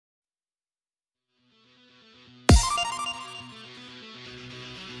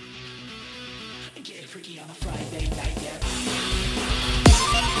Get freaky on a Friday night, yeah.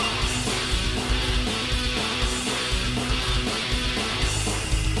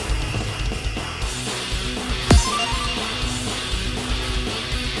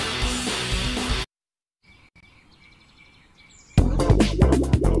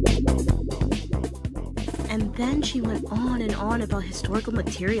 And then she went on and on about historical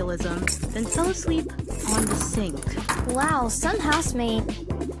materialism, then fell asleep on the sink. Wow, some housemate.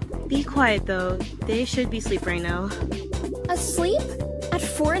 Be quiet though, they should be asleep right now. Asleep? At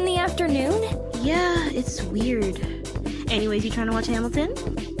 4 in the afternoon? Yeah, it's weird. Anyways, you trying to watch Hamilton?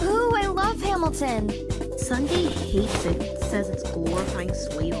 Ooh, I love Hamilton. Sunday hates it, says it's glorifying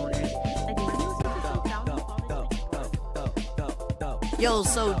slave owners. Like, when he was supposed to sit down and follow the- Yo,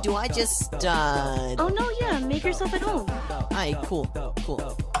 so do I just, Oh no, yeah, make yourself at home. Alright, cool.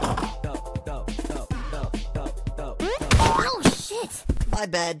 Oh, shit! My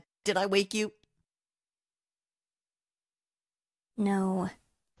bad. Did I wake you? No.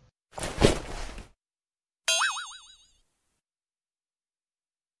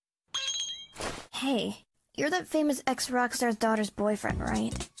 Hey, you're that famous ex-rockstar's daughter's boyfriend,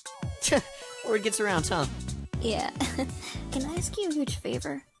 right? Word gets around, huh? Yeah. Can I ask you a huge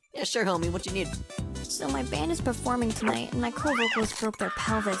favor? Yeah, sure, homie. What you need? So my band is performing tonight, and my co-vocals broke their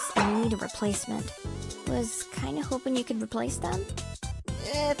pelvis, and we need a replacement. Was kinda hoping you could replace them?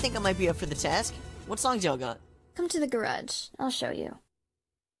 I think I might be up for the task. What songs y'all got? Come to the garage. I'll show you.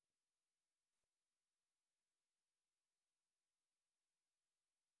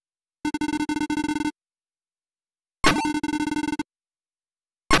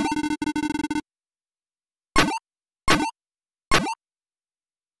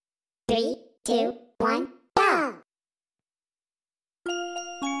 Three, two, one, go!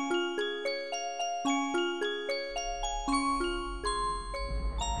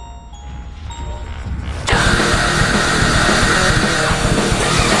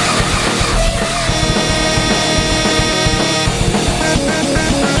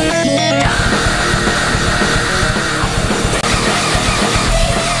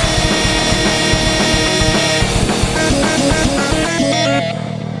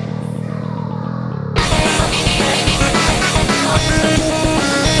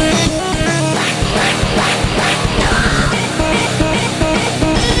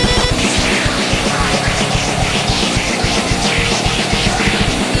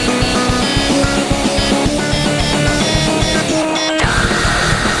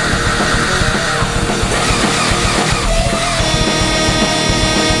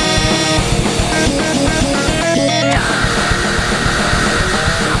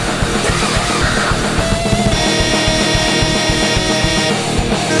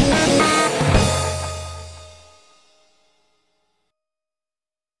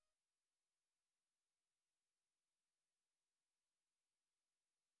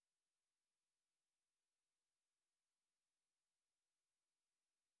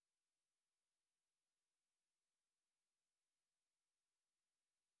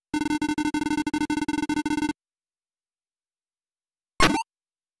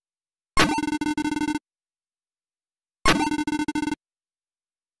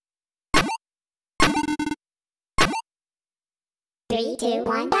 Three, two,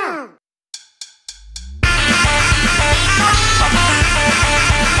 one, go!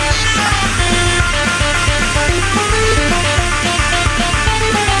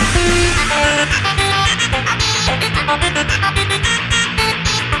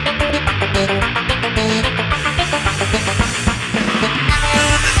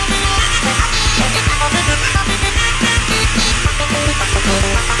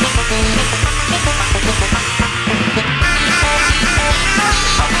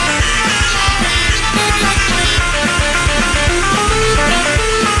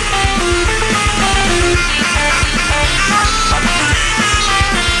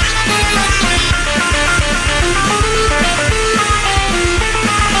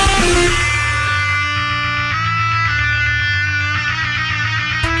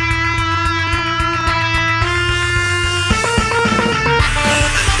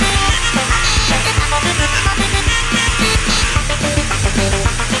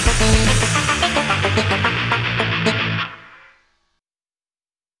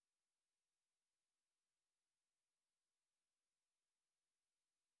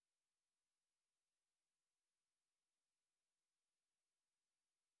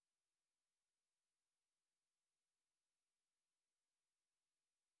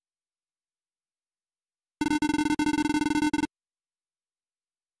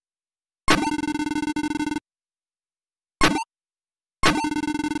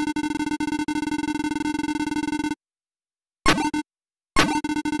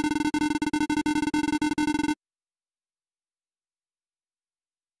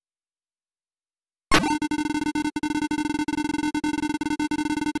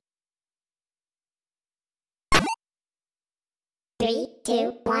 3,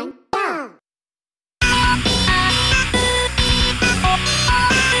 2, 1, go!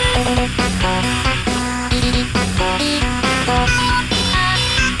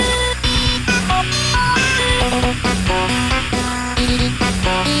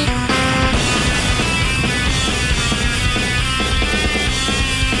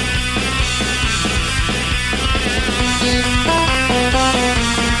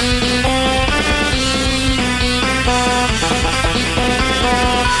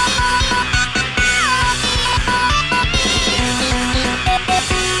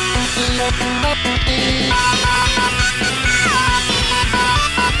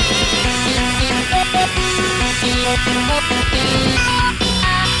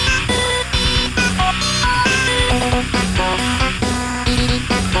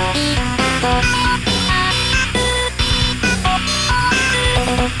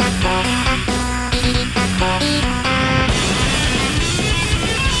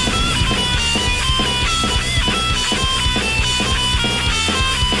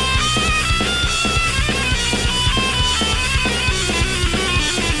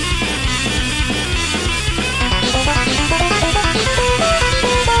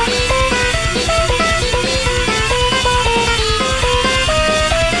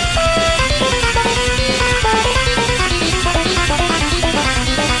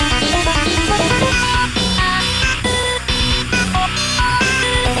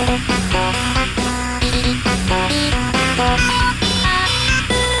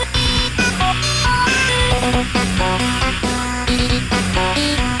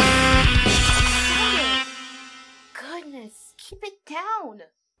 Goodness, keep it down.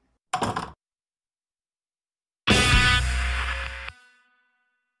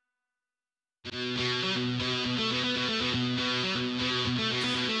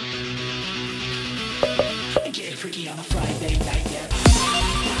 Get freaky on a Friday night, yeah.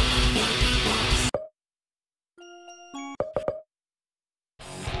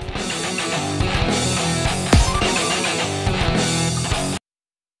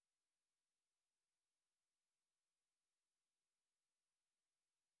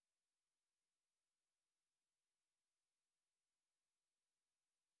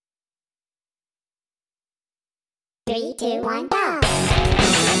 Three, two, one,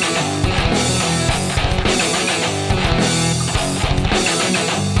 go!